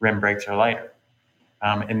rim brakes are lighter.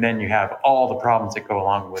 And then you have all the problems that go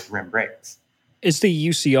along with rim brakes. Is the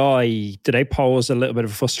UCI, do they pose a little bit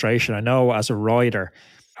of frustration? I know as a rider,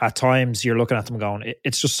 at times you're looking at them going,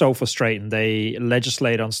 it's just so frustrating. They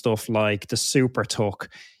legislate on stuff like the Super Tuck.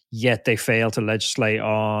 yet they fail to legislate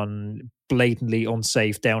on blatantly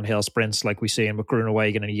unsafe downhill sprints like we see in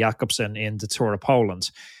Groenewegen and Jakobsen in the Tour of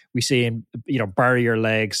Poland. We see in, barrier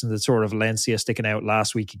legs and the Tour of Valencia sticking out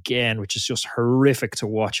last week again, which is just horrific to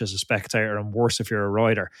watch as a spectator and worse if you're a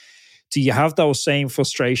rider. Do you have those same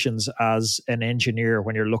frustrations as an engineer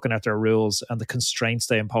when you're looking at their rules and the constraints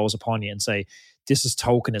they impose upon you and say, this is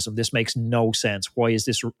tokenism, this makes no sense, why is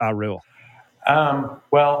this a rule?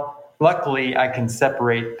 Well, luckily I can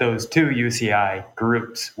separate those two UCI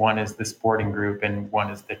groups. One is the sporting group and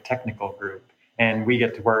one is the technical group. And we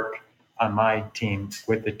get to work on my team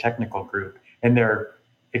with the technical group. And they're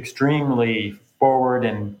extremely forward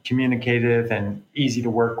and communicative and easy to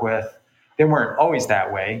work with. They weren't always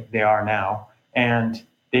that way. They are now. And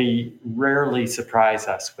they rarely surprise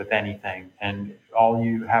us with anything. And all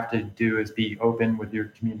you have to do is be open with your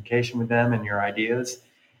communication with them and your ideas.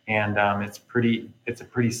 And it's a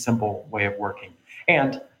pretty simple way of working.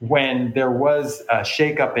 And when there was a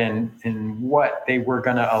shakeup in what they were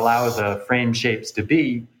going to allow the frame shapes to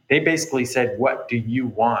be, they basically said, what do you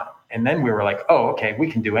want? And then we were like, oh, okay,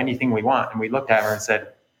 we can do anything we want. And we looked at her and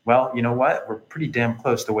said, well, you know what? We're pretty damn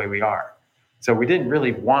close to the way we are. So we didn't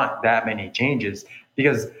really want that many changes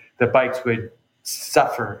because the bikes would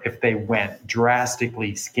suffer if they went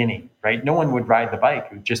drastically skinny, right? No one would ride the bike.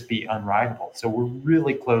 It would just be unrideable. So we're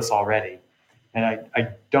really close already. And I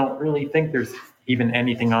don't really think there's even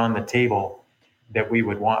anything on the table that we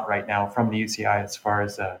would want right now from the UCI as far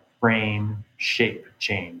as a frame shape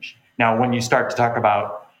change. Now, when you start to talk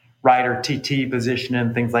about rider TT position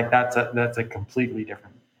and things like that, that's a completely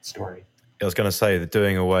different story. I was going to say that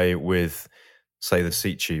doing away with, say, the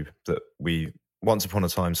seat tube that we once upon a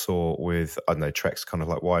time saw with, I don't know, Trek's kind of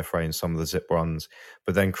like wireframe, some of the zip runs,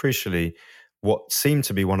 but then crucially, what seemed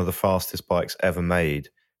to be one of the fastest bikes ever made,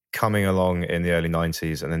 coming along in the early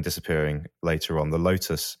 90s and then disappearing later on, the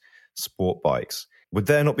Lotus sport bikes. Would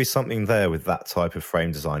there not be something there with that type of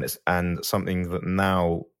frame design? And something that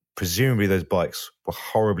now, presumably those bikes were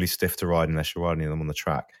horribly stiff to ride unless you're riding them on the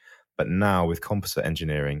track. But now with composite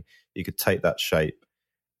engineering, you could take that shape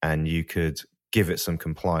and you could give it some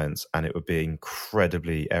compliance and it would be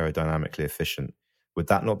incredibly aerodynamically efficient. Would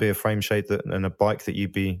that not be a frame shape and a bike that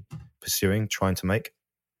you'd be pursuing, trying to make?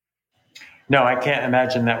 No, I can't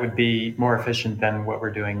imagine that would be more efficient than what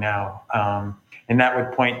we're doing now. And that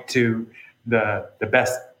would point to the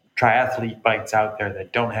best triathlete bikes out there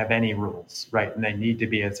that don't have any rules, right? And they need to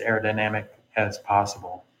be as aerodynamic as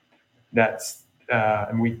possible. That's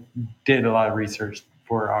and we did a lot of research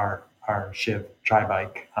for our Shiv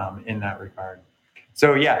tri-bike in that regard.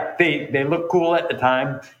 So yeah, they look cool at the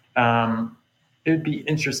time. It would be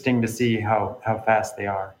interesting to see how fast they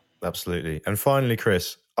are. Absolutely. And finally,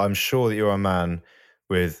 Chris, I'm sure that you're a man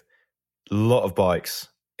with a lot of bikes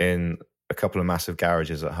in a couple of massive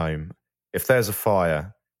garages at home. If there's a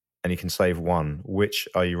fire and you can save one, which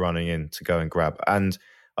are you running in to go and grab? And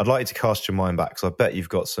I'd like you to cast your mind back, because I bet you've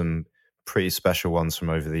got some pretty special ones from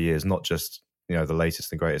over the years, not just, the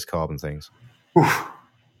latest and greatest carbon things. Oof.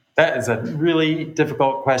 That is a really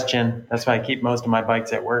difficult question. That's why I keep most of my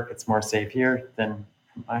bikes at work. It's more safe here than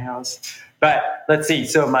my house. But let's see.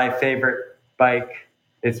 So my favorite bike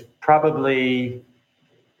is probably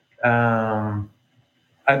the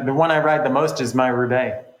one I ride the most is my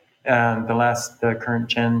Roubaix. The current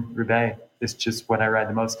gen Roubaix is just what I ride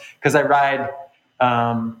the most, because I ride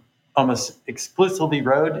almost explicitly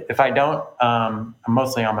road. If I don't, I'm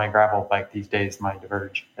mostly on my gravel bike these days, my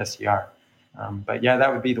Diverge SCR. But yeah,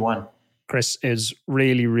 that would be the one. Chris is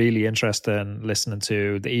really, really interested in listening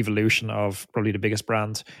to the evolution of probably the biggest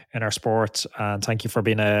brand in our sport. And thank you for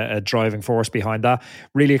being a driving force behind that.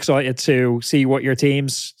 Really excited to see what your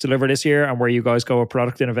teams deliver this year and where you guys go with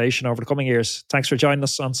product innovation over the coming years. Thanks for joining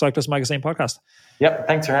us on Cyclist Magazine podcast. Yep.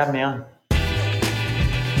 Thanks for having me on.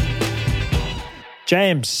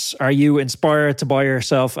 James, are you inspired to buy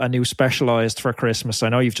yourself a new Specialized for Christmas? I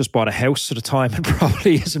know you've just bought a house at a time and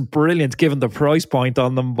probably isn't brilliant given the price point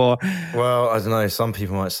on them, but... Well, I don't know. Some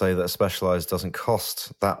people might say that a Specialized doesn't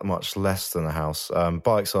cost that much less than a house.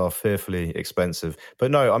 Bikes are fearfully expensive. But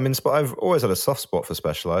no, I'm inspired. I've always had a soft spot for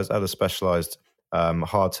Specialized. I had a Specialized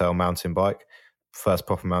hardtail mountain bike. First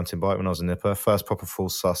proper mountain bike when I was a nipper. First proper full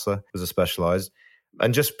susser was a Specialized.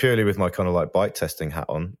 And just purely with my kind of like bike testing hat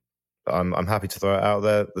on, I'm happy to throw it out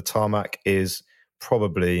there. The Tarmac is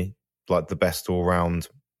probably like the best all-round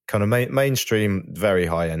kind of mainstream, very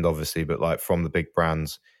high-end, obviously, but like from the big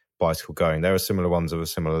brands bicycle going. There are similar ones of a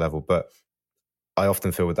similar level, but I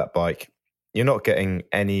often feel with that bike, you're not getting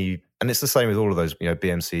any, and it's the same with all of those,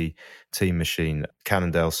 BMC, Team Machine,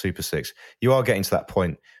 Cannondale, Super 6. You are getting to that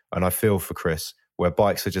point, and I feel for Chris, where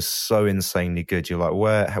bikes are just so insanely good. You're like,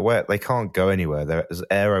 where they can't go anywhere. They're as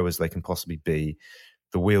aero as they can possibly be.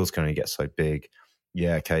 The wheels can only get so big.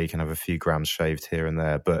 Yeah, okay, you can have a few grams shaved here and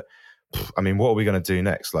there, but I mean, what are we going to do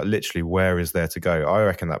next? Like, literally, where is there to go? I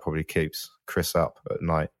reckon that probably keeps Chris up at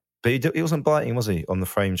night. But he wasn't biting, was he, on the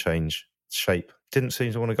frame change shape? Didn't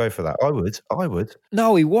seem to want to go for that. I would.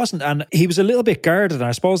 No, he wasn't. And he was a little bit guarded. And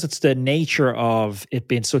I suppose it's the nature of it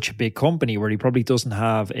being such a big company where he probably doesn't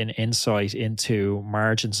have an insight into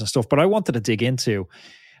margins and stuff. But I wanted to dig into,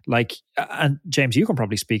 like, and James, you can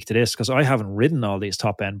probably speak to this because I haven't ridden all these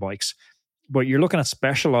top end bikes. But you're looking at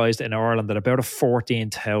Specialized in Ireland at about a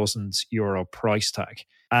 €14,000 price tag.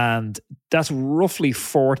 And that's roughly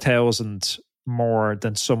 4,000 more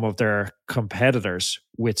than some of their competitors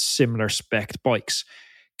with similar spec bikes.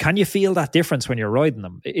 Can you feel that difference when you're riding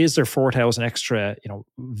them? Is there 4,000 extra,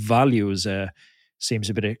 values?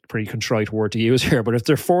 Seems a bit a pretty contrite word to use here, but if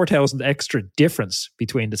there's 4,000 extra difference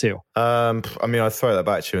between the two, I mean, I'd throw that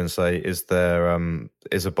back to you and say, is there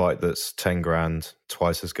is a bike that's 10 grand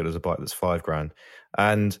twice as good as a bike that's 5 grand?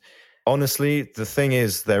 And honestly, the thing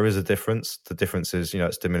is, there is a difference. The difference is,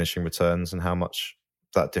 it's diminishing returns, and how much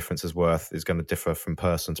that difference is worth is going to differ from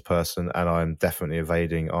person to person. And I'm definitely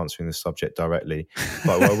evading answering this subject directly.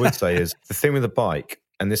 But what I would say is the thing with the bike,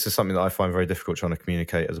 and this is something that I find very difficult trying to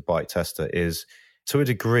communicate as a bike tester, is to a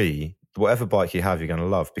degree, whatever bike you have, you're going to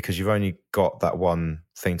love because you've only got that one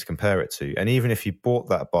thing to compare it to. And even if you bought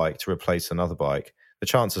that bike to replace another bike, the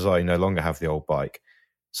chances are you no longer have the old bike.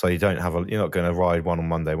 So you're not going to ride one on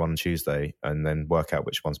Monday, one on Tuesday, and then work out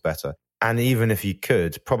which one's better. And even if you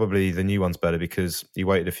could, probably the new one's better because you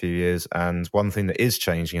waited a few years. And one thing that is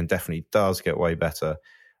changing and definitely does get way better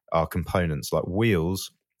are components. Like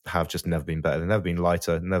wheels have just never been better. They've never been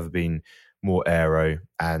lighter, never been more aero,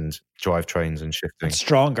 and drivetrains and shifting. And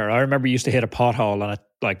stronger. I remember you used to hit a pothole on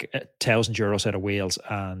like a €1,000 set of wheels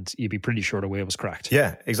and you'd be pretty sure the wheel was cracked.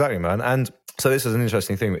 Yeah, exactly, man. And so this is an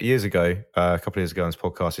interesting thing. But years ago, a couple of years ago on this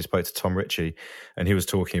podcast, he spoke to Tom Ritchie and he was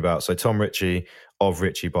talking about, so Tom Ritchie of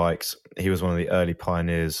Ritchie Bikes, he was one of the early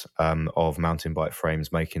pioneers of mountain bike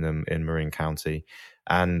frames, making them in Marin County.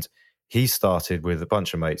 And he started with a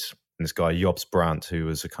bunch of mates, and this guy, Jobs Brandt, who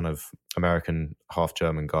was a kind of American, half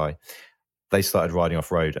German guy. They started riding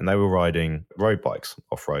off-road, and they were riding road bikes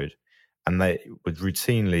off-road, and they would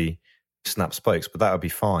routinely snap spokes, but that would be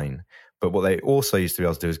fine. But what they also used to be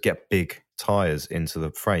able to do is get big tires into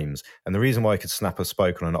the frames. And the reason why I could snap a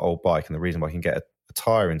spoke on an old bike, and the reason why I can get a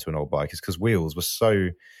tire into an old bike, is because wheels were so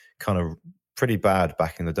kind of pretty bad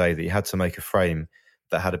back in the day that you had to make a frame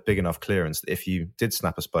that had a big enough clearance that if you did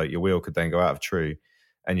snap a spoke, your wheel could then go out of true,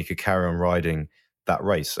 and you could carry on riding that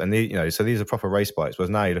race. And so these are proper race bikes,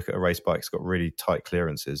 whereas now you look at a race bike, it's got really tight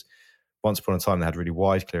clearances. Once upon a time they had really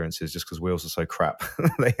wide clearances just because wheels are so crap.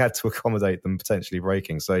 They had to accommodate them potentially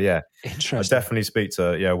braking. So yeah, I definitely speak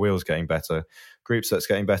to wheels getting better, group sets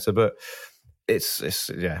getting better, but it's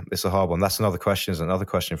a hard one. That's another question. Is another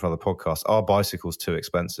question for another podcast. Are bicycles too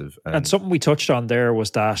expensive? And something we touched on there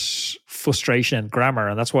was that frustration in grammar,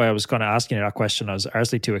 and that's why I was going to ask you that question. Are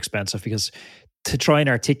they too expensive? Because to try and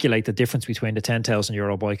articulate the difference between the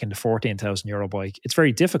 €10,000 bike and the €14,000 bike, it's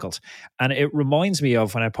very difficult. And it reminds me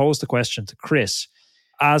of when I posed the question to Chris,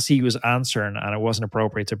 as he was answering, and it wasn't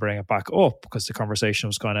appropriate to bring it back up because the conversation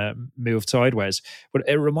was kind of moved sideways. But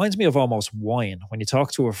it reminds me of almost wine. When you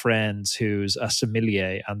talk to a friend who's a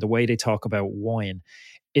sommelier and the way they talk about wine,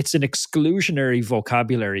 it's an exclusionary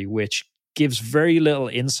vocabulary which gives very little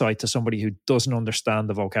insight to somebody who doesn't understand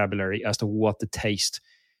the vocabulary as to what the taste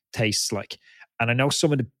tastes like. And I know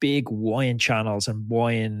some of the big wine channels and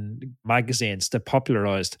wine magazines that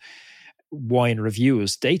popularized wine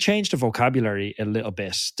reviews, they changed the vocabulary a little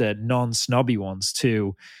bit, the non-snobby ones,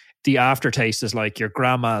 to the aftertaste is like your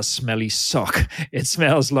grandma's smelly sock. It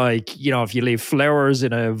smells like, if you leave flowers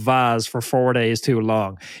in a vase for 4 days too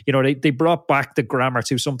long. They brought back the grammar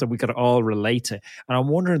to something we could all relate to. And I'm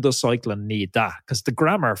wondering, does cycling need that? Because the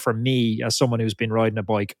grammar, for me, as someone who's been riding a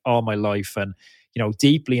bike all my life and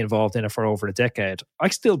deeply involved in it for over a decade, I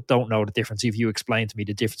still don't know the difference. If you explain to me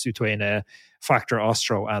the difference between a Factor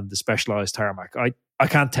Ostro and the Specialized Tarmac, I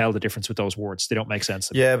can't tell the difference with those words. They don't make sense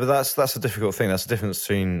to me. Yeah, but that's a difficult thing. That's the difference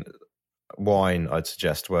between wine, I'd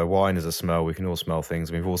suggest, where wine is a smell. We can all smell things,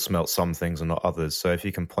 and we've all smelt some things and not others. So if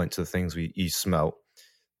you can point to the things you smelt,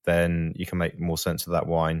 then you can make more sense of that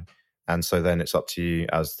wine. And so then it's up to you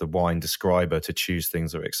as the wine describer to choose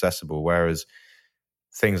things that are accessible, whereas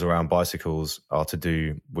things around bicycles are to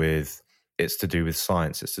do with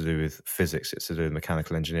science, it's to do with physics, it's to do with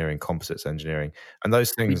mechanical engineering, composites engineering, and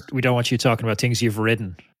those things. We don't want you talking about things you've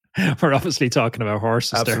ridden. We're obviously talking about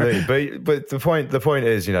horses. Absolutely. There. But the point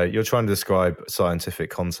is, you're trying to describe scientific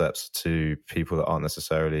concepts to people that aren't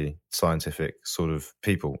necessarily scientific sort of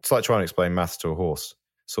people. It's like trying to explain maths to a horse,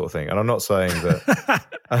 sort of thing. And I'm not saying that,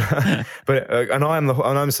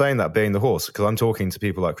 I'm saying that being the horse, because I'm talking to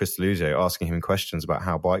people like Chris Deluzio, asking him questions about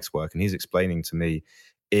how bikes work, and he's explaining to me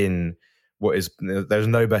in what is, there's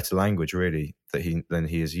no better language really than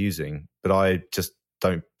he is using, but I just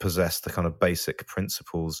don't possess the kind of basic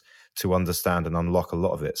principles to understand and unlock a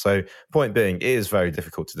lot of it. So point being, it is very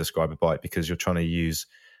difficult to describe a bike because you're trying to use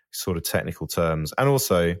sort of technical terms. And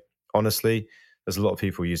also, honestly, there's a lot of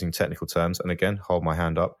people using technical terms, and again, hold my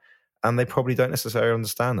hand up, and they probably don't necessarily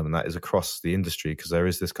understand them. And that is across the industry, because there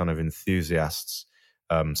is this kind of enthusiasts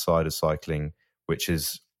side of cycling, which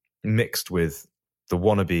is mixed with the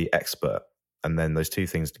wannabe expert. And then those two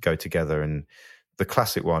things go together. And the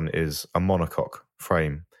classic one is a monocoque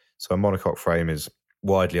frame. So a monocoque frame is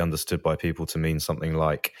widely understood by people to mean something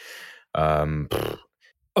like...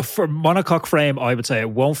 For monocoque frame, I would say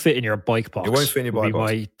it won't fit in your bike box. It won't fit in your bike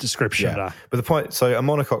box. My description of that. But the point, so a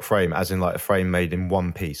monocoque frame, as in like a frame made in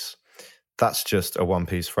one piece, that's just a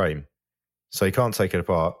one-piece frame. So you can't take it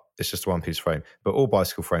apart. It's just a one-piece frame. But all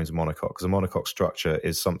bicycle frames are monocoque, because a monocoque structure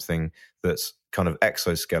is something that's kind of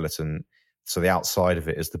exoskeleton. So the outside of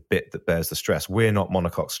it is the bit that bears the stress. We're not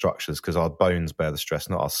monocoque structures because our bones bear the stress,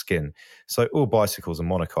 not our skin. So all bicycles are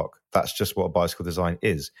monocoque. That's just what a bicycle design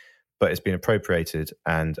is. But it's been appropriated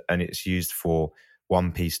and it's used for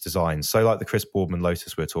one-piece designs. So like the Chris Boardman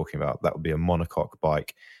Lotus we're talking about, that would be a monocoque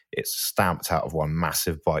bike. It's stamped out of one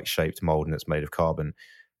massive bike-shaped mold and it's made of carbon.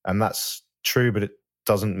 And that's true, but it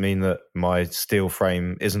doesn't mean that my steel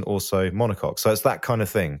frame isn't also monocoque. So it's that kind of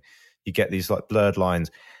thing. You get these like blurred lines,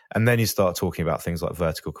 and then you start talking about things like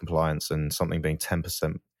vertical compliance and something being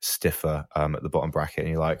 10% stiffer at the bottom bracket. And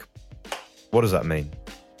you're like, what does that mean?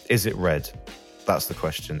 Is it red? That's the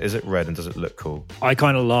question. Is it red and does it look cool? I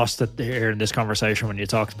kind of lost it here in this conversation when you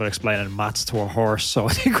talked about explaining maths to a horse. So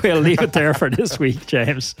I think we'll leave it there for this week,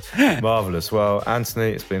 James. Marvellous. Well,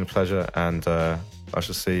 Anthony, it's been a pleasure. And I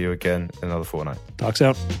shall see you again in another fortnight. Talk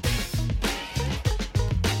soon.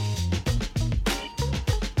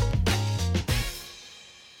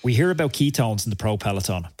 We hear about ketones in the pro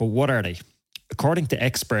peloton, but what are they? According to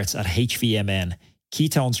experts at HVMN,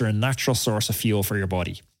 ketones are a natural source of fuel for your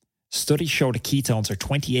body. Studies show that ketones are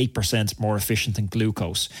 28% more efficient than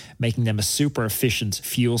glucose, making them a super efficient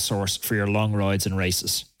fuel source for your long rides and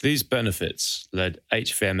races. These benefits led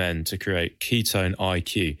HVMN to create Ketone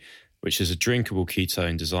IQ, which is a drinkable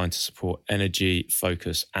ketone designed to support energy,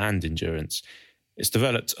 focus, and endurance. It's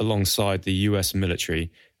developed alongside the US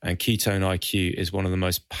military, and Ketone IQ is one of the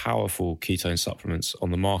most powerful ketone supplements on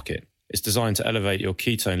the market. It's designed to elevate your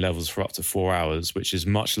ketone levels for up to 4 hours, which is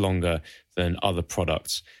much longer than other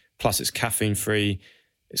products. Plus, it's caffeine-free,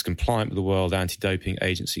 it's compliant with the World Anti-Doping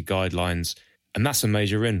Agency guidelines, and that's a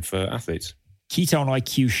major win for athletes. Ketone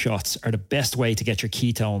IQ shots are the best way to get your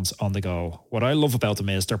ketones on the go. What I love about them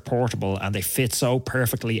is they're portable and they fit so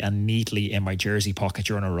perfectly and neatly in my jersey pocket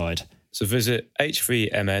during a ride. So visit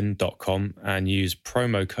hvmn.com and use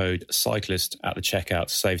promo code CYCLIST at the checkout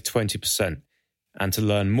to save 20%. And to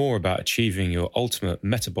learn more about achieving your ultimate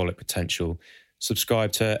metabolic potential,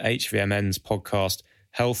 subscribe to HVMN's podcast,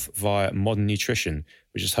 Health via Modern Nutrition,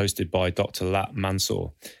 which is hosted by Dr. Lat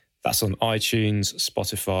Mansour. That's on iTunes,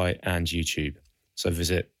 Spotify, and YouTube. So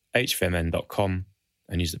visit hvmn.com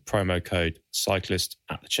and use the promo code CYCLIST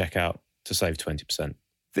at the checkout to save 20%.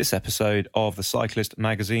 This episode of the Cyclist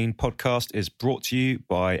Magazine podcast is brought to you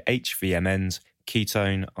by HVMN's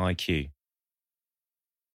Ketone IQ.